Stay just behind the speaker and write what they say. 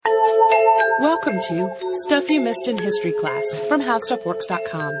Welcome to Stuff You Missed in History Class from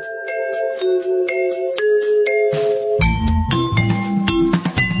HowStuffWorks.com.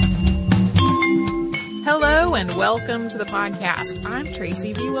 Hello and welcome to the podcast. I'm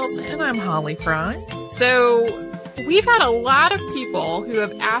Tracy V. Wilson. And I'm Holly Fry. So, we've had a lot of people who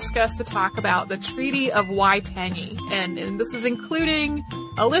have asked us to talk about the Treaty of Waitangi. And this is including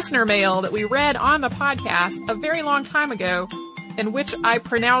a listener mail that we read on the podcast a very long time ago, in which I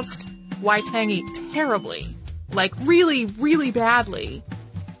pronounced Waitangi terribly. Like, really, really badly.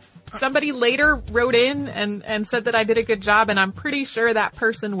 Somebody later wrote in and said that I did a good job, and I'm pretty sure that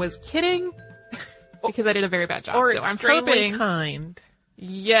person was kidding, because I did a very bad job. Or so extremely kind.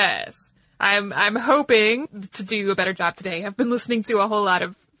 Yes. I'm hoping to do a better job today. I've been listening to a whole lot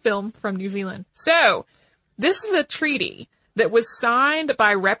of film from New Zealand. So, this is a treaty that was signed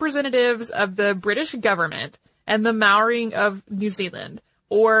by representatives of the British government and the Maori of New Zealand,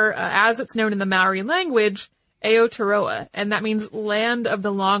 or as it's known in the Maori language, Aotearoa, and that means land of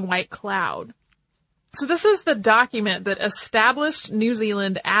the long white cloud. So this is the document that established New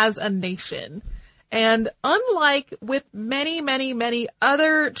Zealand as a nation. And unlike with many, many, many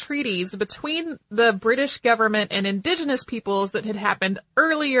other treaties between the British government and indigenous peoples that had happened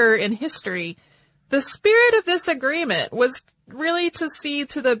earlier in history, the spirit of this agreement was really to see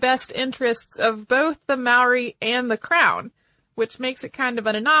to the best interests of both the Maori and the Crown, which makes it kind of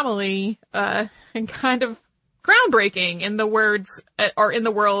an anomaly, and kind of groundbreaking in the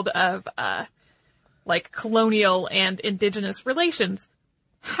world of, like colonial and indigenous relations.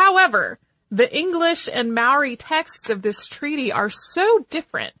 However, the English and Maori texts of this treaty are so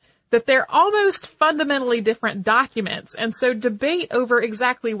different that they're almost fundamentally different documents, and so debate over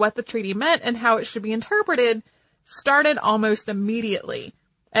exactly what the treaty meant and how it should be interpreted started almost immediately.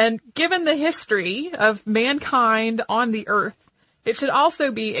 And given the history of mankind on the earth, it should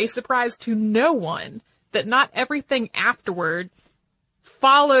also be a surprise to no one that not everything afterward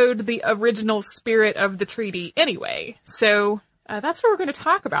followed the original spirit of the treaty anyway. So that's what we're going to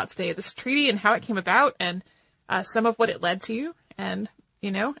talk about today, this treaty and how it came about and some of what it led to. And, you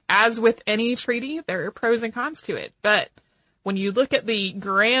know, as with any treaty, there are pros and cons to it. But when you look at the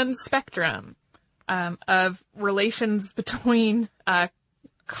grand spectrum of relations between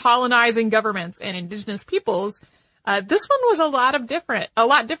colonizing governments and indigenous peoples, this one was a lot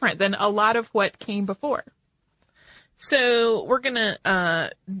different than a lot of what came before. So we're going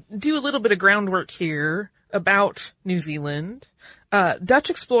to do a little bit of groundwork here about New Zealand. Dutch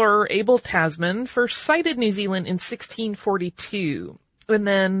explorer Abel Tasman first sighted New Zealand in 1642. And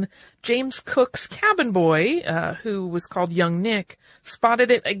then James Cook's cabin boy, who was called Young Nick,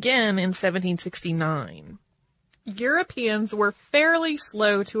 spotted it again in 1769. Europeans were fairly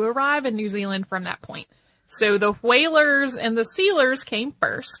slow to arrive in New Zealand from that point. So the whalers and the sealers came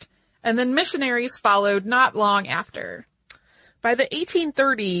first, and then missionaries followed not long after. By the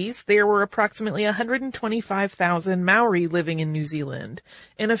 1830s, there were approximately 125,000 Maori living in New Zealand,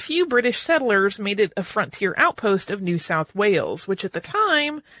 and a few British settlers made it a frontier outpost of New South Wales, which at the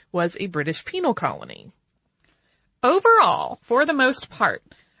time was a British penal colony. Overall, for the most part,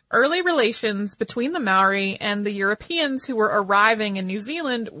 early relations between the Maori and the Europeans who were arriving in New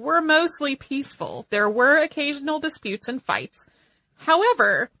Zealand were mostly peaceful. There were occasional disputes and fights.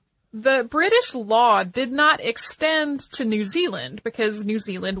 However, the British law did not extend to New Zealand because New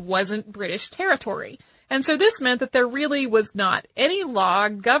Zealand wasn't British territory. And so this meant that there really was not any law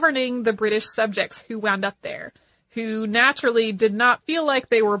governing the British subjects who wound up there, who naturally did not feel like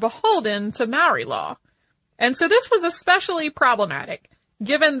they were beholden to Maori law. And so this was especially problematic,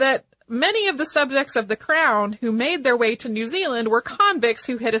 given that many of the subjects of the Crown who made their way to New Zealand were convicts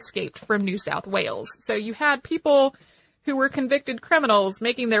who had escaped from New South Wales. So you had people who were convicted criminals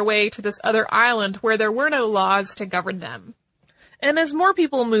making their way to this other island where there were no laws to govern them. And as more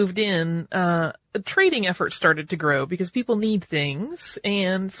people moved in, a trading effort started to grow because people need things.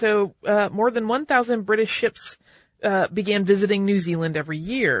 And so more than 1,000 British ships began visiting New Zealand every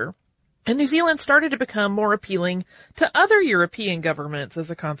year. And New Zealand started to become more appealing to other European governments as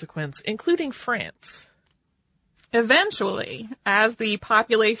a consequence, including France. Eventually, as the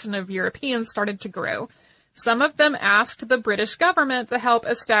population of Europeans started to grow, some of them asked the British government to help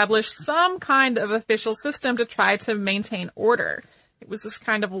establish some kind of official system to try to maintain order. It was this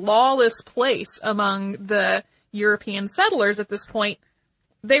kind of lawless place among the European settlers at this point.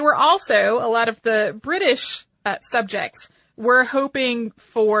 They were also, a lot of the British subjects were hoping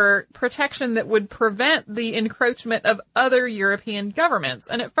for protection that would prevent the encroachment of other European governments.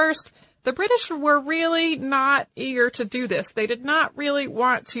 And at first, the British were really not eager to do this. They did not really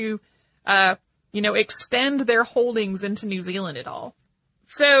want to extend their holdings into New Zealand at all.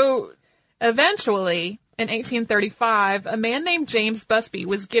 So Eventually, in 1835, a man named James Busby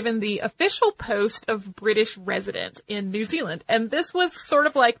was given the official post of British resident in New Zealand, and this was sort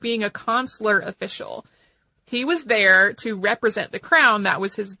of like being a consular official. He was there to represent the crown, that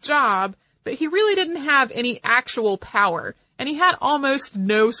was his job, but he really didn't have any actual power, and he had almost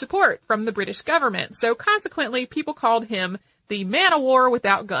no support from the British government, so consequently people called him the man-o'-war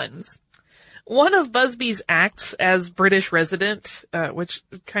without guns. One of Busby's acts as British resident, which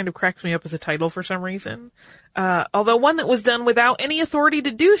kind of cracks me up as a title for some reason, although one that was done without any authority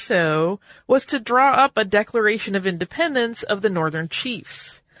to do so, was to draw up a Declaration of Independence of the Northern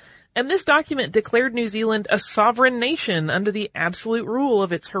Chiefs. And this document declared New Zealand a sovereign nation under the absolute rule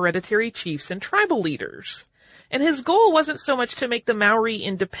of its hereditary chiefs and tribal leaders. And his goal wasn't so much to make the Maori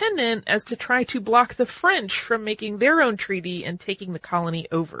independent as to try to block the French from making their own treaty and taking the colony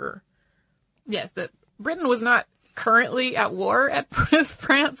over. Yes, that Britain was not currently at war with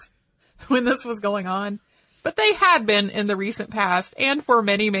France when this was going on, but they had been in the recent past and for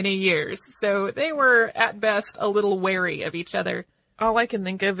many, many years. So they were at best a little wary of each other. All I can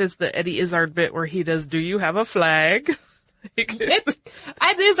think of is the Eddie Izzard bit where he does, "Do you have a flag?" It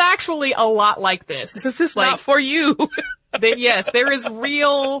is actually a lot like this. This is not for you. Yes, there was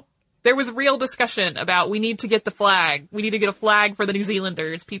real discussion about we need to get the flag. We need to get a flag for the New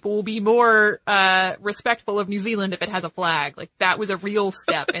Zealanders. People will be more respectful of New Zealand if it has a flag. Like, that was a real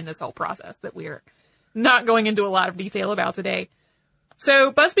step in this whole process that we're not going into a lot of detail about today.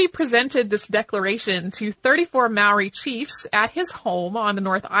 So Busby presented this declaration to 34 Maori chiefs at his home on the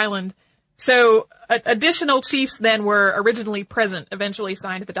North Island. So additional chiefs then were originally present, eventually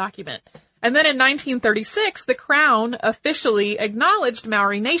signed the document. And then in 1936, the Crown officially acknowledged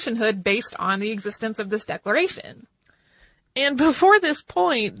Maori nationhood based on the existence of this declaration. And before this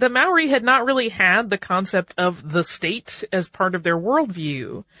point, the Maori had not really had the concept of the state as part of their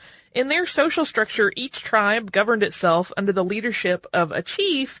worldview. In their social structure, each tribe governed itself under the leadership of a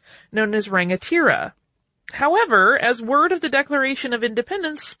chief known as Rangatira. However, as word of the Declaration of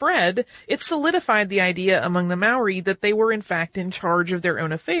Independence spread, it solidified the idea among the Maori that they were in fact in charge of their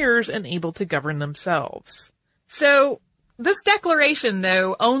own affairs and able to govern themselves. So, this declaration,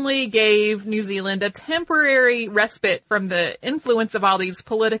 though, only gave New Zealand a temporary respite from the influence of all these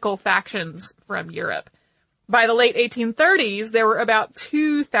political factions from Europe. By the late 1830s, there were about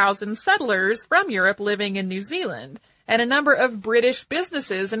 2,000 settlers from Europe living in New Zealand, and a number of British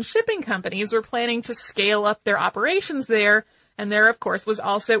businesses and shipping companies were planning to scale up their operations there, and there, of course, was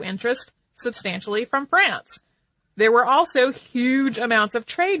also interest substantially from France. There were also huge amounts of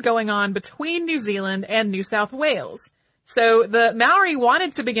trade going on between New Zealand and New South Wales. So the Maori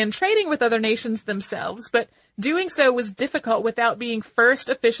wanted to begin trading with other nations themselves, but doing so was difficult without being first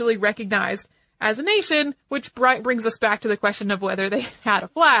officially recognized as a nation, which brings us back to the question of whether they had a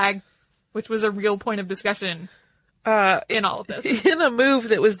flag, which was a real point of discussion in all of this. In a move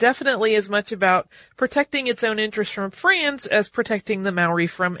that was definitely as much about protecting its own interests from France as protecting the Maori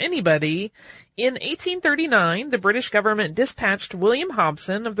from anybody, in 1839, the British government dispatched William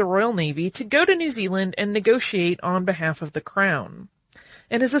Hobson of the Royal Navy to go to New Zealand and negotiate on behalf of the Crown.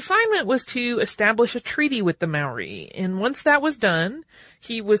 And his assignment was to establish a treaty with the Maori, and once that was done,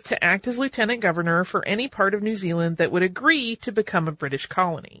 he was to act as lieutenant governor for any part of New Zealand that would agree to become a British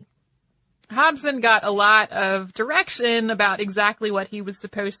colony. Hobson got a lot of direction about exactly what he was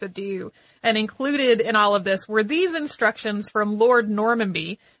supposed to do, and included in all of this were these instructions from Lord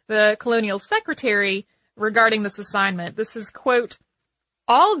Normanby, the colonial secretary, regarding this assignment. This is, quote,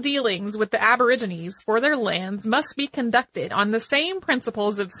 "All dealings with the Aborigines for their lands must be conducted on the same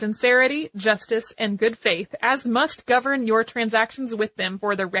principles of sincerity, justice, and good faith as must govern your transactions with them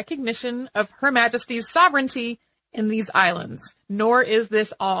for the recognition of Her Majesty's sovereignty in these islands. Nor is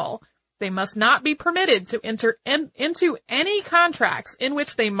this all. They must not be permitted to enter into any contracts in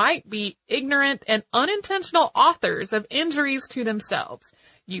which they might be ignorant and unintentional authors of injuries to themselves.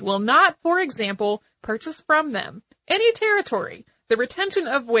 You will not, for example, purchase from them any territory, the retention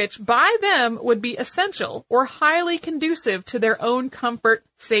of which by them would be essential or highly conducive to their own comfort,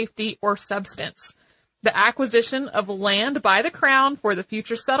 safety, or substance. The acquisition of land by the Crown for the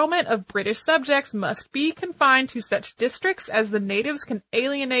future settlement of British subjects must be confined to such districts as the natives can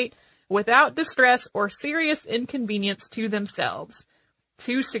alienate without distress or serious inconvenience to themselves.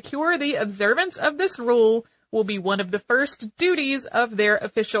 To secure the observance of this rule will be one of the first duties of their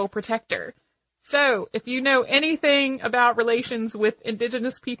official protector." So, if you know anything about relations with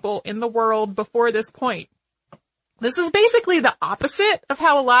indigenous people in the world before this point, this is basically the opposite of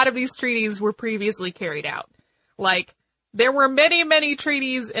how a lot of these treaties were previously carried out. Like, there were many, many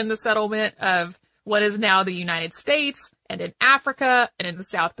treaties in the settlement of what is now the United States and in Africa and in the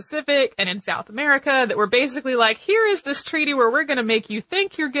South Pacific and in South America that were basically like, here is this treaty where we're going to make you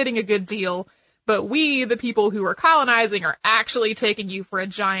think you're getting a good deal, but we, the people who are colonizing, are actually taking you for a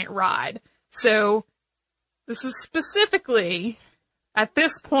giant ride. So this was specifically, at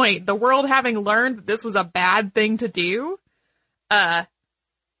this point, the world having learned that this was a bad thing to do,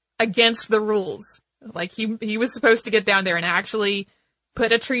 against the rules. Like, he was supposed to get down there and actually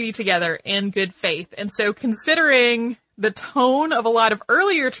put a treaty together in good faith. And so considering the tone of a lot of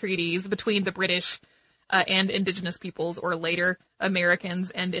earlier treaties between the British and indigenous peoples, or later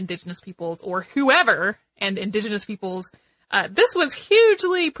Americans and indigenous peoples, or whoever and indigenous peoples, this was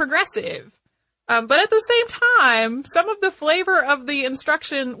hugely progressive. But at the same time, some of the flavor of the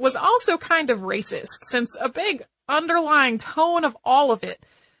instruction was also kind of racist, since a big underlying tone of all of it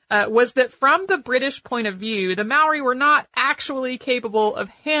was that from the British point of view, the Maori were not actually capable of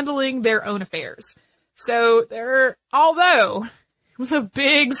handling their own affairs. So although it was a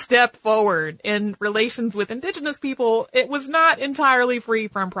big step forward in relations with indigenous people, it was not entirely free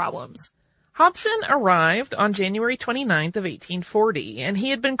from problems. Hobson arrived on January 29th of 1840, and he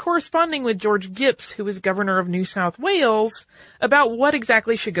had been corresponding with George Gipps, who was governor of New South Wales, about what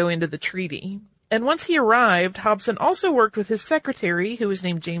exactly should go into the treaty. And once he arrived, Hobson also worked with his secretary, who was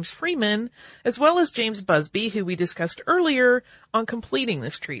named James Freeman, as well as James Busby, who we discussed earlier, on completing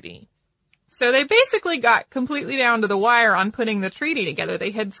this treaty. So they basically got completely down to the wire on putting the treaty together.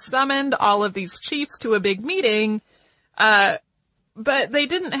 They had summoned all of these chiefs to a big meeting, but they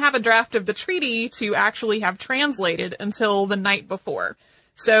didn't have a draft of the treaty to actually have translated until the night before.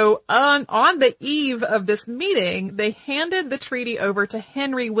 So on the eve of this meeting, they handed the treaty over to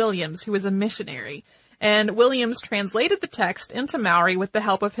Henry Williams, who was a missionary. And Williams translated the text into Maori with the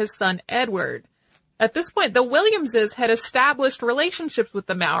help of his son Edward. At this point, the Williamses had established relationships with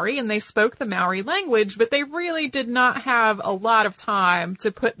the Maori, and they spoke the Maori language, but they really did not have a lot of time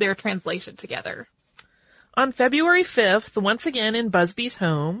to put their translation together. On February 5th, once again in Busby's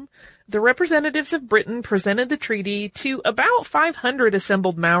home, the representatives of Britain presented the treaty to about 500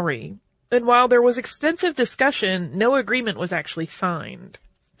 assembled Maori. And while there was extensive discussion, no agreement was actually signed.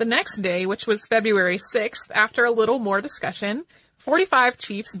 The next day, which was February 6th, after a little more discussion, 45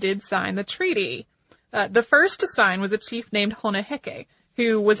 chiefs did sign the treaty. The first to sign was a chief named Honeheke,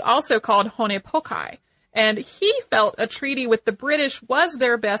 who was also called Honepokai, and he felt a treaty with the British was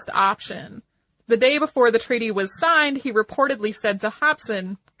their best option. The day before the treaty was signed, he reportedly said to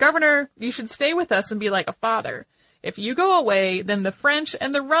Hobson, "Governor, you should stay with us and be like a father. If you go away, then the French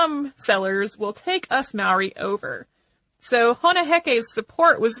and the rum sellers will take us Maori over." So Honeheke's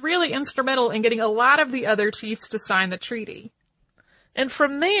support was really instrumental in getting a lot of the other chiefs to sign the treaty. And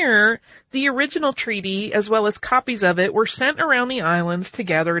from there, the original treaty, as well as copies of it, were sent around the islands to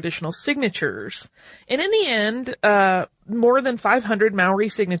gather additional signatures. And in the end, more than 500 Maori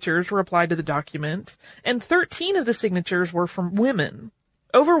signatures were applied to the document, and 13 of the signatures were from women.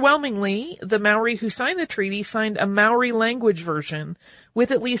 Overwhelmingly, the Maori who signed the treaty signed a Maori language version,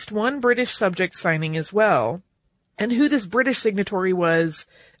 with at least one British subject signing as well. And who this British signatory was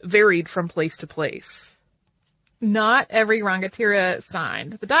varied from place to place. Not every Rangatira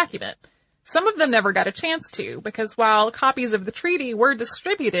signed the document. Some of them never got a chance to, because while copies of the treaty were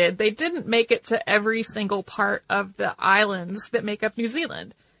distributed, they didn't make it to every single part of the islands that make up New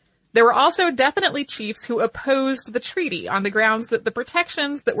Zealand. There were also definitely chiefs who opposed the treaty on the grounds that the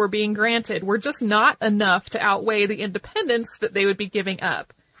protections that were being granted were just not enough to outweigh the independence that they would be giving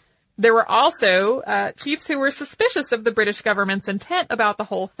up. There were also chiefs who were suspicious of the British government's intent about the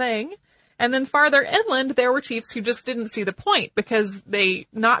whole thing. And then farther inland, there were chiefs who just didn't see the point because they,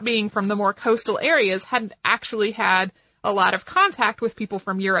 not being from the more coastal areas, hadn't actually had a lot of contact with people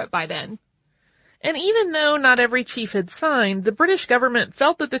from Europe by then. And even though not every chief had signed, the British government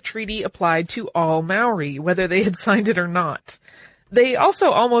felt that the treaty applied to all Maori, whether they had signed it or not. They also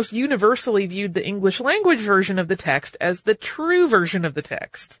almost universally viewed the English language version of the text as the true version of the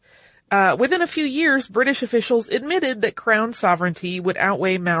text. Within a few years, British officials admitted that Crown sovereignty would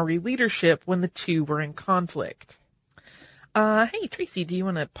outweigh Maori leadership when the two were in conflict. Hey, Tracy, do you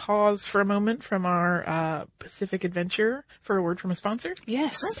want to pause for a moment from our Pacific adventure for a word from a sponsor?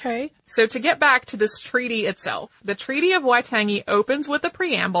 Yes. Okay. So to get back to this treaty itself, the Treaty of Waitangi opens with a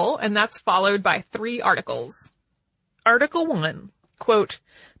preamble, and that's followed by 3 articles. Article 1, quote,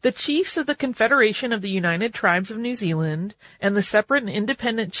 "The chiefs of the Confederation of the United Tribes of New Zealand and the separate and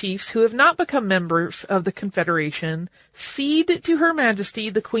independent chiefs who have not become members of the Confederation cede to Her Majesty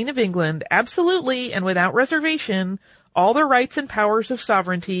the Queen of England absolutely and without reservation all the rights and powers of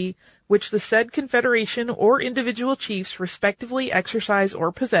sovereignty which the said confederation or individual chiefs respectively exercise or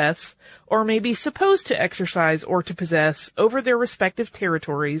possess, or may be supposed to exercise or to possess over their respective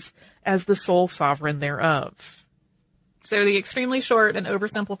territories as the sole sovereign thereof. So the extremely short and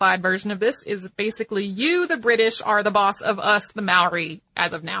oversimplified version of this is basically you, the British, are the boss of us, the Maori,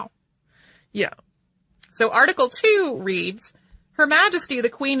 as of now. Yeah. So Article 2 reads, Her Majesty the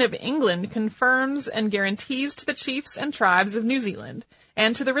Queen of England confirms and guarantees to the chiefs and tribes of New Zealand,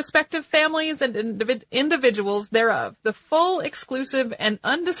 and to the respective families and individuals thereof, the full, exclusive, and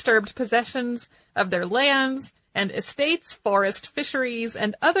undisturbed possessions of their lands and estates, forest, fisheries,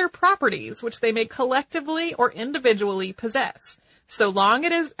 and other properties which they may collectively or individually possess, so long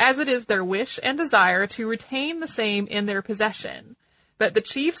as it is their wish and desire to retain the same in their possession. But the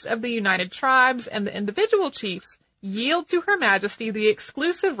chiefs of the united tribes and the individual chiefs yield to Her Majesty the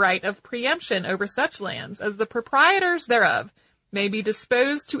exclusive right of preemption over such lands as the proprietors thereof may be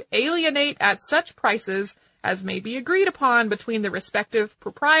disposed to alienate at such prices as may be agreed upon between the respective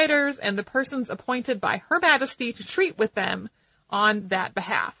proprietors and the persons appointed by Her Majesty to treat with them on that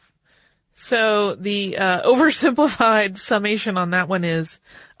behalf. So the oversimplified summation on that one is,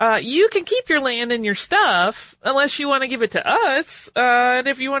 you can keep your land and your stuff unless you want to give it to us, and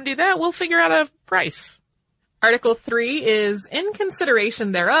if you want to do that, we'll figure out a price. Article 3 is, in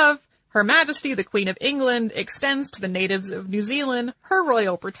consideration thereof, Her Majesty the Queen of England extends to the natives of New Zealand her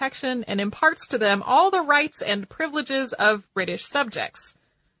royal protection and imparts to them all the rights and privileges of British subjects.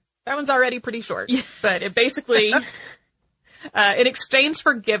 That one's already pretty short, but it basically, in exchange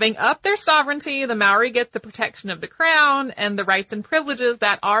for giving up their sovereignty, the Maori get the protection of the crown and the rights and privileges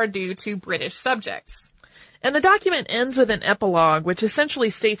that are due to British subjects. And the document ends with an epilogue, which essentially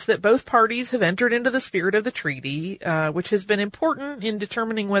states that both parties have entered into the spirit of the treaty, which has been important in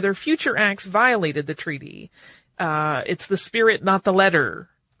determining whether future acts violated the treaty. It's the spirit, not the letter.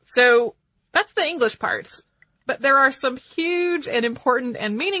 So that's the English parts. But there are some huge and important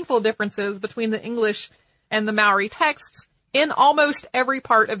and meaningful differences between the English and the Maori texts in almost every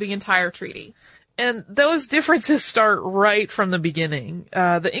part of the entire treaty. And those differences start right from the beginning.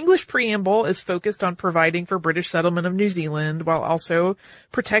 The English preamble is focused on providing for British settlement of New Zealand while also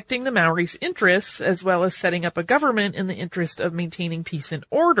protecting the Maori's interests as well as setting up a government in the interest of maintaining peace and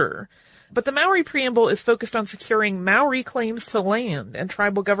order. But the Maori preamble is focused on securing Maori claims to land and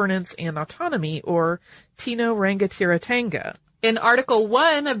tribal governance and autonomy, or Tino Rangatiratanga. In Article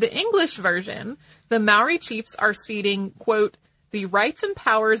 1 of the English version, the Maori chiefs are ceding, quote, the rights and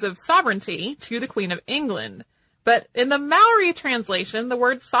powers of sovereignty to the Queen of England. But in the Maori translation, the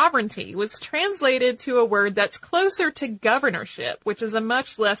word sovereignty was translated to a word that's closer to governorship, which is a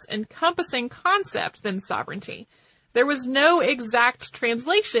much less encompassing concept than sovereignty. There was no exact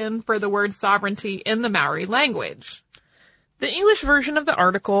translation for the word sovereignty in the Maori language. The English version of the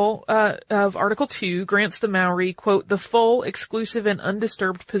article, of Article 2, grants the Maori, quote, the full, exclusive, and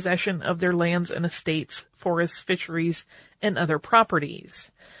undisturbed possession of their lands and estates, forests, fisheries, and other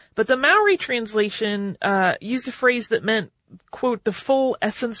properties. But the Maori translation used a phrase that meant, quote, the full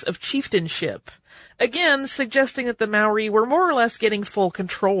essence of chieftainship, again suggesting that the Maori were more or less getting full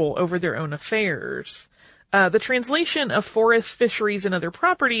control over their own affairs. The translation of forests, fisheries, and other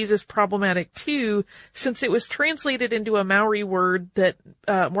properties is problematic too, since it was translated into a Maori word that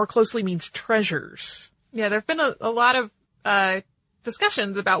more closely means treasures. Yeah, there have been a lot of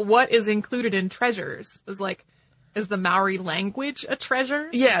discussions about what is included in treasures. Is the Maori language a treasure?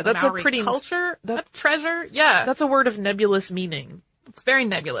 Yeah, that's Maori a pretty culture a treasure. Yeah, that's a word of nebulous meaning. It's very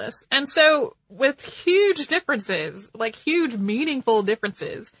nebulous, and so with huge differences, like huge meaningful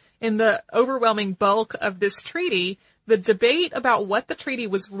differences in the overwhelming bulk of this treaty, the debate about what the treaty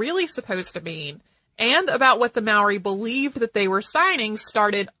was really supposed to mean and about what the Maori believed that they were signing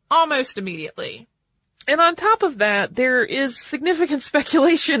started almost immediately. And on top of that, there is significant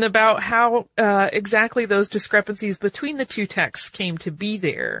speculation about how exactly those discrepancies between the two texts came to be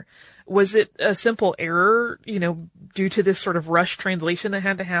there. Was it a simple error, due to this sort of rush translation that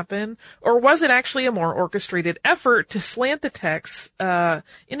had to happen? Or was it actually a more orchestrated effort to slant the text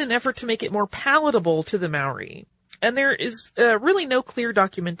in an effort to make it more palatable to the Maori? And there is really no clear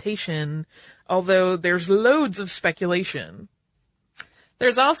documentation, although there's loads of speculation.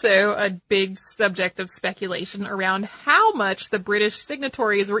 There's also a big subject of speculation around how much the British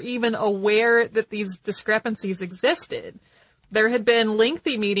signatories were even aware that these discrepancies existed. There had been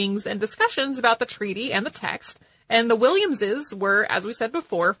lengthy meetings and discussions about the treaty and the text, and the Williamses were, as we said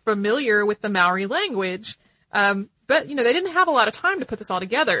before, familiar with the Maori language, but, they didn't have a lot of time to put this all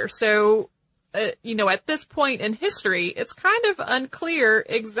together. So, at this point in history, it's kind of unclear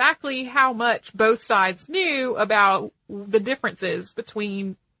exactly how much both sides knew about the differences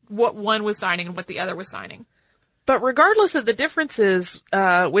between what one was signing and what the other was signing. But regardless of the differences,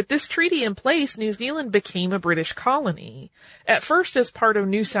 with this treaty in place, New Zealand became a British colony. At first as part of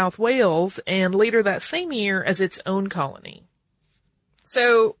New South Wales, and later that same year as its own colony.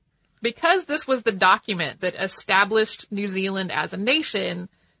 So, because this was the document that established New Zealand as a nation,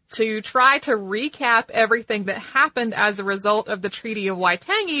 to try to recap everything that happened as a result of the Treaty of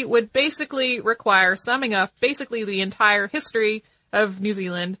Waitangi would basically require summing up basically the entire history of New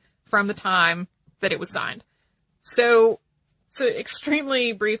Zealand from the time that it was signed. So, to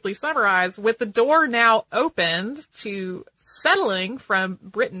extremely briefly summarize, with the door now opened to settling from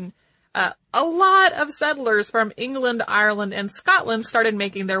Britain, a lot of settlers from England, Ireland, and Scotland started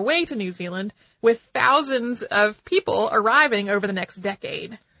making their way to New Zealand, with thousands of people arriving over the next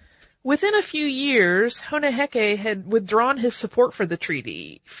decade. Within a few years, Honeheke had withdrawn his support for the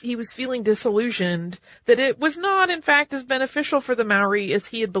treaty. He was feeling disillusioned that it was not, in fact, as beneficial for the Maori as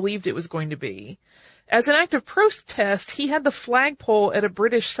he had believed it was going to be. As an act of protest, he had the flagpole at a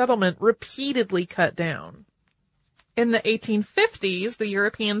British settlement repeatedly cut down. In the 1850s, the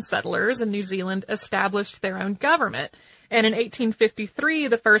European settlers in New Zealand established their own government, and in 1853,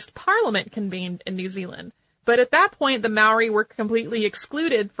 the first parliament convened in New Zealand. But at that point, the Maori were completely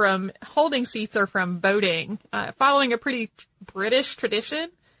excluded from holding seats or from voting. Following a pretty British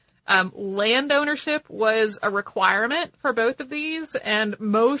tradition, land ownership was a requirement for both of these, and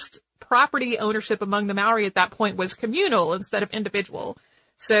most property ownership among the Maori at that point was communal instead of individual.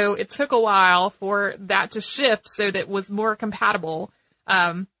 So it took a while for that to shift so that it was more compatible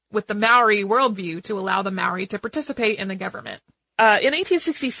with the Maori worldview to allow the Maori to participate in the government. In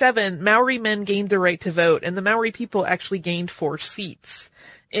 1867, Maori men gained the right to vote, and the Maori people actually gained 4 seats.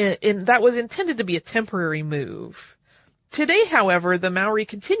 And that was intended to be a temporary move. Today, however, the Maori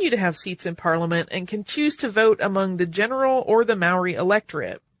continue to have seats in Parliament and can choose to vote among the general or the Maori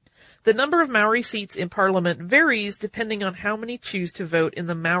electorate. The number of Maori seats in Parliament varies depending on how many choose to vote in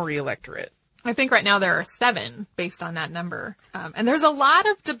the Maori electorate. I think right now there are 7 based on that number. And there's a lot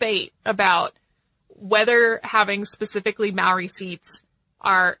of debate about whether having specifically Maori seats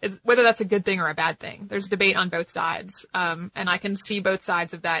whether that's a good thing or a bad thing. There's debate on both sides. And I can see both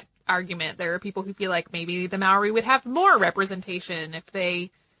sides of that argument. There are people who feel like maybe the Maori would have more representation if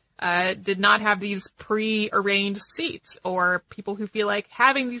they did not have these pre-arranged seats, or people who feel like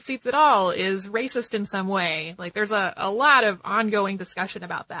having these seats at all is racist in some way. Like, there's a lot of ongoing discussion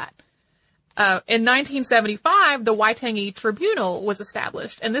about that. In 1975, the Waitangi Tribunal was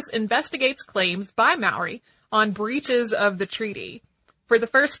established, and this investigates claims by Maori on breaches of the treaty. For the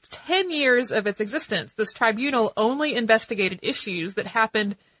first 10 years of its existence, this tribunal only investigated issues that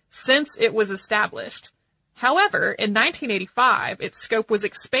happened since it was established. However, in 1985, its scope was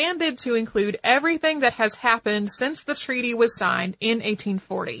expanded to include everything that has happened since the treaty was signed in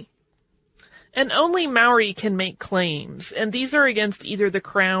 1840. And only Maori can make claims, and these are against either the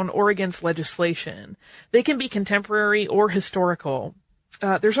Crown or against legislation. They can be contemporary or historical.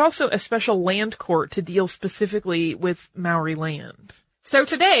 There's also a special land court to deal specifically with Maori land. So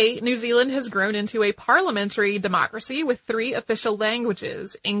today, New Zealand has grown into a parliamentary democracy with 3 official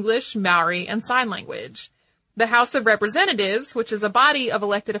languages: English, Maori, and Sign Language. The House of Representatives, which is a body of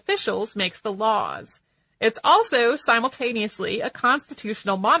elected officials, makes the laws. It's also simultaneously a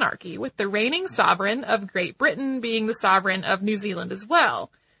constitutional monarchy, with the reigning sovereign of Great Britain being the sovereign of New Zealand as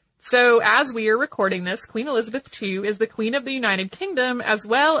well. So as we are recording this, Queen Elizabeth II is the Queen of the United Kingdom as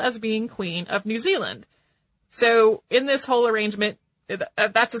well as being Queen of New Zealand. So in this whole arrangement,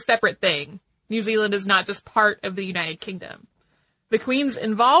 that's a separate thing. New Zealand is not just part of the United Kingdom. The Queen's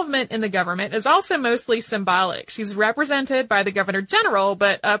involvement in the government is also mostly symbolic. She's represented by the Governor-General,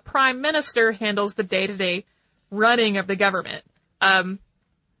 but a Prime Minister handles the day-to-day running of the government.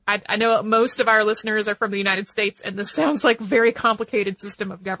 I know most of our listeners are from the United States, and this sounds like a very complicated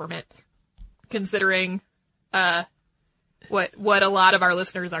system of government, considering what a lot of our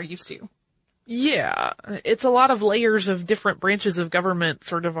listeners are used to. Yeah, it's a lot of layers of different branches of government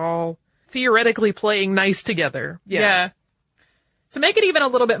sort of all theoretically playing nice together. Yeah. To make it even a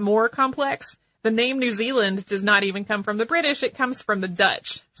little bit more complex, the name New Zealand does not even come from the British, it comes from the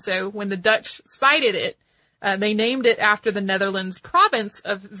Dutch. So when the Dutch cited it, they named it after the Netherlands province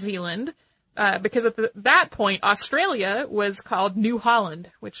of Zeeland, because at that point, Australia was called New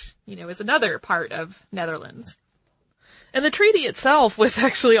Holland, which, is another part of Netherlands. And the treaty itself was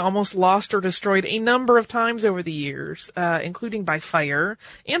actually almost lost or destroyed a number of times over the years, including by fire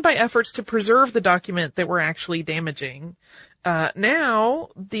and by efforts to preserve the document that were actually damaging. Now,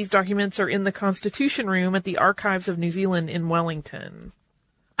 these documents are in the Constitution Room at the Archives of New Zealand in Wellington.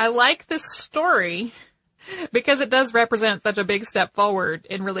 I like this story because it does represent such a big step forward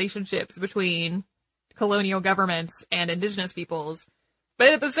in relationships between colonial governments and indigenous peoples.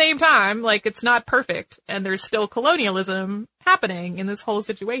 But at the same time, like, it's not perfect, and there's still colonialism happening in this whole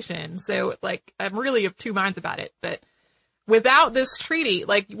situation. So, like, I'm really of two minds about it. But without this treaty,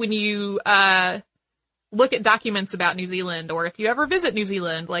 like, when you look at documents about New Zealand, or if you ever visit New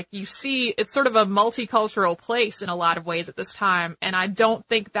Zealand, like, you see it's sort of a multicultural place in a lot of ways at this time. And I don't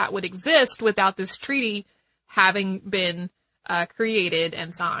think that would exist without this treaty having been created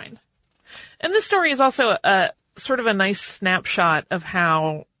and signed. And this story is also sort of a nice snapshot of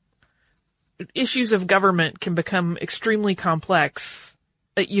how issues of government can become extremely complex,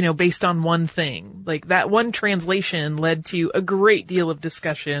 based on one thing. Like, that one translation led to a great deal of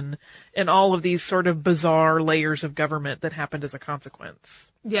discussion and all of these sort of bizarre layers of government that happened as a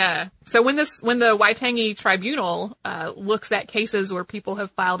consequence. Yeah. So when the Waitangi Tribunal looks at cases where people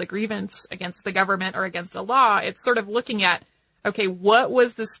have filed a grievance against the government or against a law, it's sort of looking at, okay, what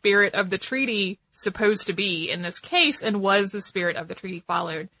was the spirit of the treaty supposed to be in this case, and was the spirit of the treaty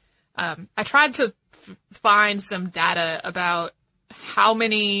followed? I tried to find some data about how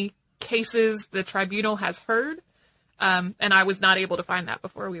many cases the tribunal has heard, and I was not able to find that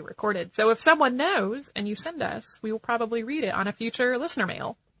before we recorded. So if someone knows and you send us, we will probably read it on a future listener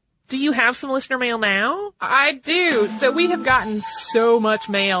mail. Do you have some listener mail now? I do. So we have gotten so much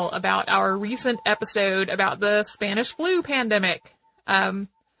mail about our recent episode about the Spanish flu pandemic.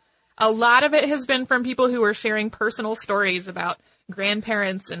 A lot of it has been from people who are sharing personal stories about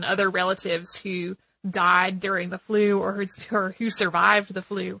grandparents and other relatives who died during the flu or who survived the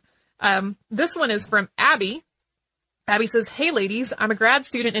flu. This one is from Abby. Abby says, "Hey ladies, I'm a grad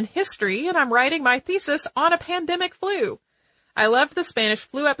student in history and I'm writing my thesis on a pandemic flu. I loved the Spanish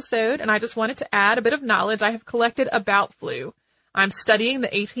flu episode and I just wanted to add a bit of knowledge I have collected about flu. I'm studying the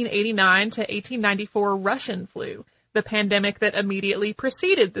 1889 to 1894 Russian flu, the pandemic that immediately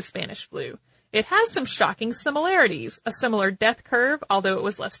preceded the Spanish flu. It has some shocking similarities, a similar death curve, although it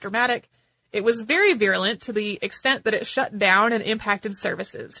was less dramatic. It was very virulent to the extent that it shut down and impacted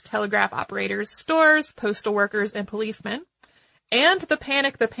services, telegraph operators, stores, postal workers, and policemen, and the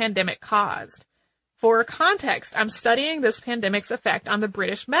panic the pandemic caused. For context, I'm studying this pandemic's effect on the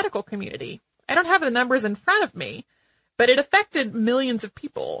British medical community. I don't have the numbers in front of me, but it affected millions of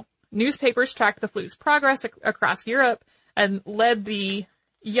people. Newspapers tracked the flu's progress across Europe and led the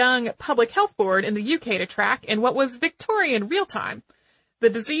Young Public Health Board in the UK to track in what was Victorian real time the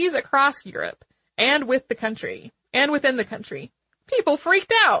disease across Europe and within the country. People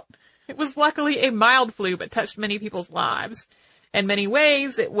freaked out. It was luckily a mild flu, but touched many people's lives. In many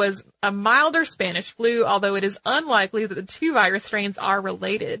ways, it was a milder Spanish flu, although it is unlikely that the two virus strains are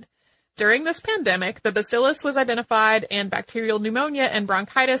related. During this pandemic, the bacillus was identified and bacterial pneumonia and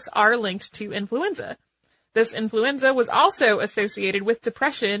bronchitis are linked to influenza. This influenza was also associated with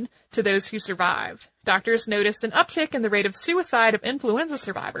depression to those who survived. Doctors noticed an uptick in the rate of suicide of influenza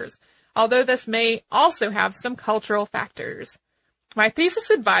survivors, although this may also have some cultural factors. My thesis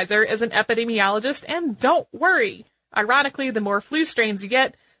advisor is an epidemiologist, and don't worry. Ironically, the more flu strains you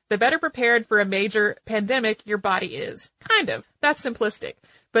get, the better prepared for a major pandemic your body is. Kind of. That's simplistic.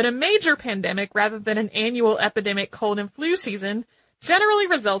 But a major pandemic, rather than an annual epidemic cold and flu season, generally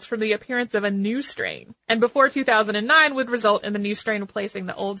results from the appearance of a new strain, and before 2009 would result in the new strain replacing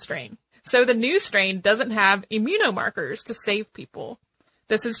the old strain. So the new strain doesn't have immunomarkers to save people.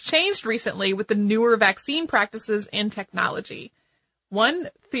 This has changed recently with the newer vaccine practices and technology. One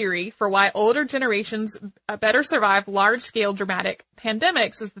theory for why older generations better survive large-scale dramatic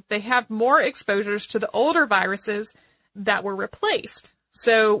pandemics is that they have more exposures to the older viruses that were replaced.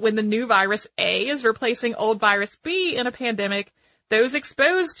 So when the new virus A is replacing old virus B in a pandemic, those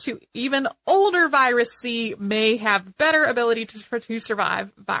exposed to even older virus C may have better ability to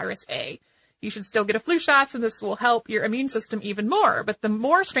survive virus A. You should still get a flu shot, and this will help your immune system even more. But the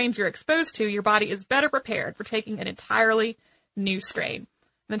more strains you're exposed to, your body is better prepared for taking an entirely new strain. And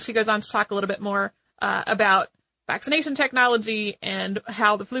then she goes on to talk a little bit more about vaccination technology and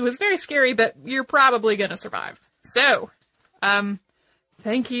how the flu is very scary, but you're probably going to survive. So,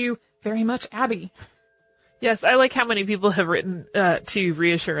 thank you very much, Abby. Yes, I like how many people have written to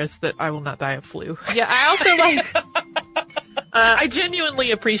reassure us that I will not die of flu. Yeah, I also like... I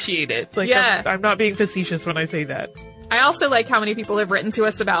genuinely appreciate it. Like, yeah. I'm not being facetious when I say that. I also like how many people have written to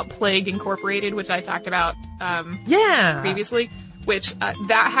us about Plague Incorporated, which I talked about previously, which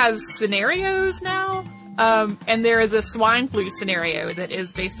that has scenarios now. And there is a swine flu scenario that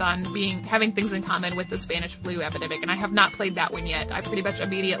is based on having things in common with the Spanish flu epidemic, and I have not played that one yet. I pretty much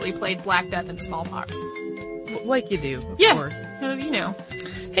immediately played Black Death and smallpox. Like you do, of course. You know.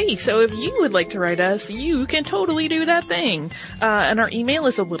 Hey, so if you would like to write us, you can totally do that thing. And our email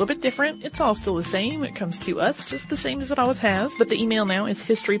is a little bit different. It's all still the same. It comes to us just the same as it always has. But the email now is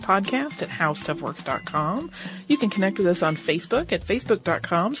historypodcast@howstuffworks.com. You can connect with us on Facebook at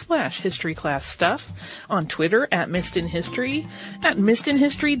facebook.com/historyclassstuff, on Twitter at missedinhistory, at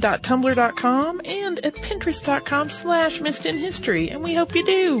missedinhistory.tumblr.com, and at pinterest.com/missedinhistory. And we hope you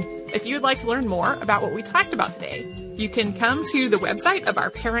do. If you'd like to learn more about what we talked about today, you can come to the website of our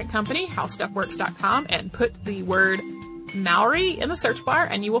parent company, howstuffworks.com, and put the word Maori in the search bar,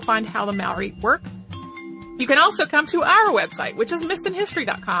 and you will find how the Maori work. You can also come to our website, which is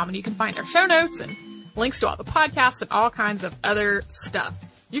missedinhistory.com, and you can find our show notes and links to all the podcasts and all kinds of other stuff.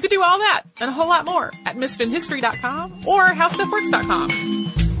 You could do all that and a whole lot more at missedinhistory.com or howstuffworks.com.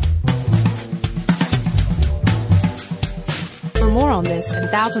 For more on this and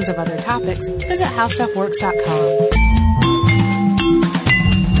thousands of other topics, visit howstuffworks.com.